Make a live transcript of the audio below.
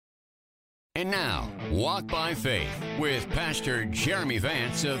And now, Walk by Faith with Pastor Jeremy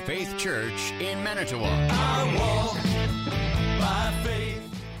Vance of Faith Church in Manitowoc. I walk by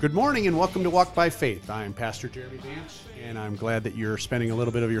faith. Good morning and welcome to Walk by Faith. I'm Pastor Jeremy Vance, and I'm glad that you're spending a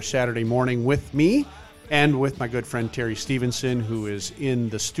little bit of your Saturday morning with me and with my good friend Terry Stevenson, who is in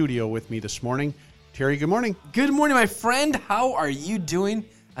the studio with me this morning. Terry, good morning. Good morning, my friend. How are you doing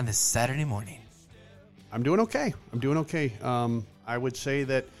on this Saturday morning? I'm doing okay. I would say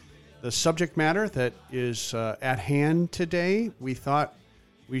that the subject matter that is at hand today, we thought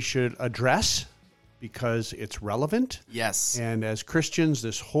we should address because it's relevant. Yes. And as Christians,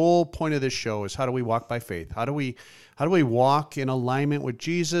 this whole point of this show is how do we walk by faith? How do we walk in alignment with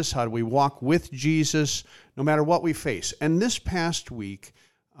Jesus? How do we walk with Jesus no matter what we face? And this past week,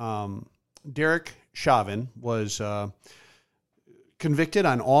 Derek Chauvin was convicted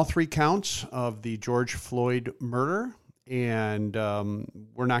on all three counts of the George Floyd murder. And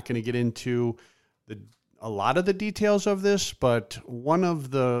we're not going to get into a lot of the details of this, but one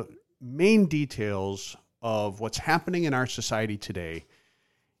of the main details of what's happening in our society today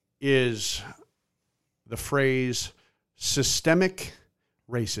is the phrase systemic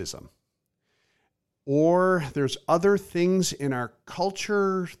racism. Or there's other things in our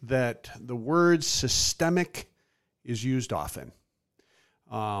culture that the word systemic is used often.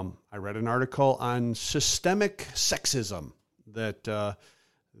 I read an article on systemic sexism, that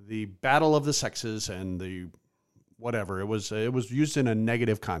the battle of the sexes and the whatever, it was used in a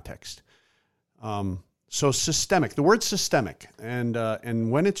negative context. So systemic, the word systemic,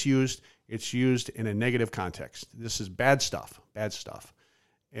 and when it's used in a negative context. This is bad stuff.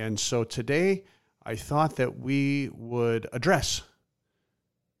 And so today I thought that we would address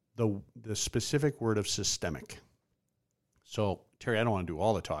the specific word of systemic. So, Terry, I don't want to do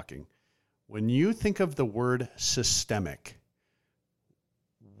all the talking. When you think of the word systemic,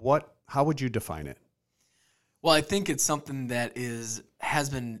 how would you define it? Well, I think it's something that has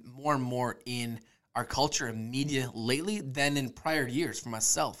been more and more in our culture and media lately than in prior years for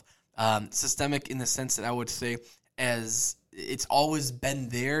myself. Systemic in the sense that I would say as it's always been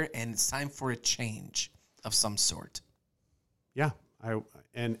there and it's time for a change of some sort. Yeah.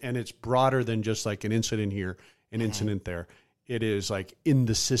 And it's broader than just like an incident here, an incident there. It is like in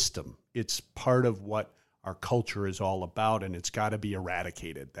the system. It's part of what our culture is all about, and it's got to be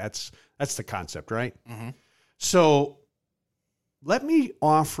eradicated. That's the concept, right? Mm-hmm. So let me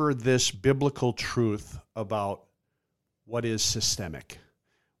offer this biblical truth about what is systemic,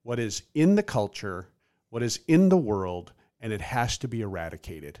 what is in the culture, what is in the world, and it has to be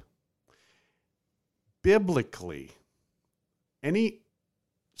eradicated. Biblically, any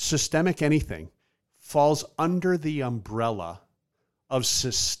systemic anything falls under the umbrella of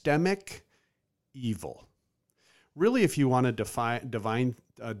systemic evil. Really, if you want to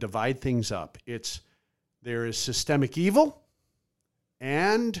divide things up, there is systemic evil,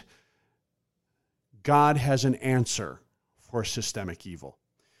 and God has an answer for systemic evil.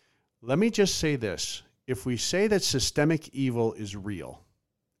 Let me just say this. If we say that systemic evil is real,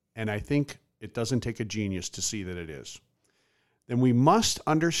 and I think it doesn't take a genius to see that it is, then we must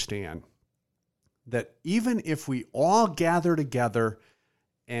understand that even if we all gather together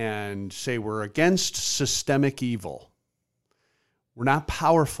and say we're against systemic evil, we're not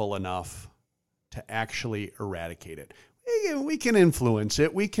powerful enough to actually eradicate it. We can influence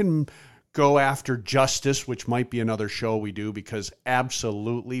it. We can go after justice, which might be another show we do, because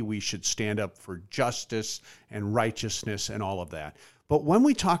absolutely we should stand up for justice and righteousness and all of that. But when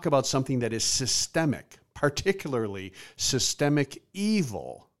we talk about something that is systemic, particularly systemic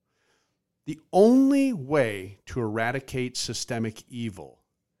evil, the only way to eradicate systemic evil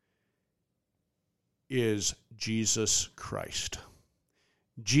is Jesus Christ.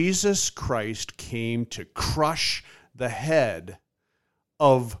 Jesus Christ came to crush the head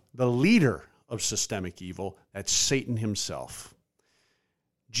of the leader of systemic evil, that's Satan himself.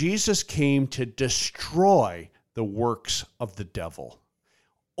 Jesus came to destroy the works of the devil.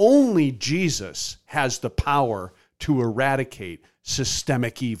 Only Jesus has the power to eradicate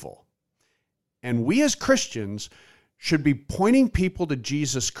systemic evil. And we as Christians should be pointing people to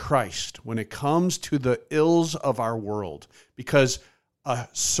Jesus Christ when it comes to the ills of our world, because a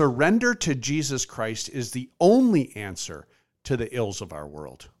surrender to Jesus Christ is the only answer to the ills of our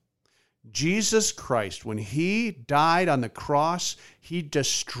world. Jesus Christ, when he died on the cross, he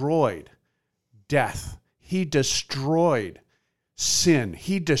destroyed death. He destroyed sin.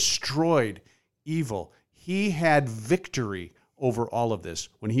 He destroyed evil. He had victory over all of this.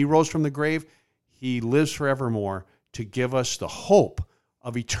 When he rose from the grave, he lives forevermore to give us the hope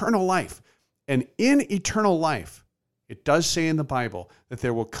of eternal life. And in eternal life, it does say in the Bible that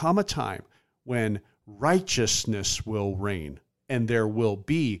there will come a time when righteousness will reign and there will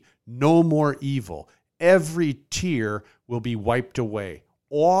be no more evil. Every tear will be wiped away.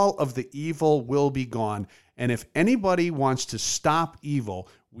 All of the evil will be gone. And if anybody wants to stop evil,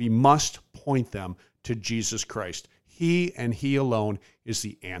 we must point them to Jesus Christ. He and He alone is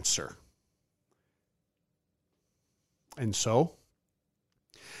the answer. And so,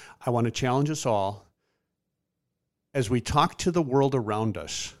 I want to challenge us all as we talk to the world around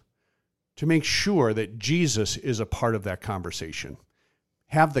us to make sure that Jesus is a part of that conversation.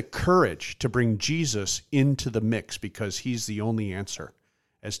 Have the courage to bring Jesus into the mix because He's the only answer.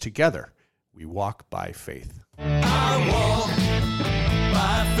 As together, we walk by faith. I walk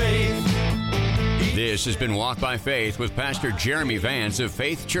by faith. This has been Walk by Faith with Pastor Jeremy Vance of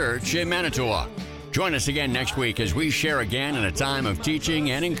Faith Church in Manitowoc. Join us again next week as we share again in a time of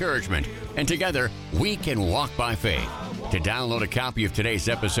teaching and encouragement. And together, we can walk by faith. To download a copy of today's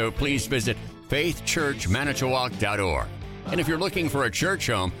episode, please visit faithchurchmanitowoc.org. And if you're looking for a church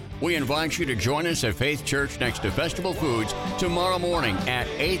home, we invite you to join us at Faith Church next to Festival Foods tomorrow morning at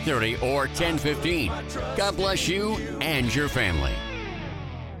 8:30 or 10:15. God bless you and your family.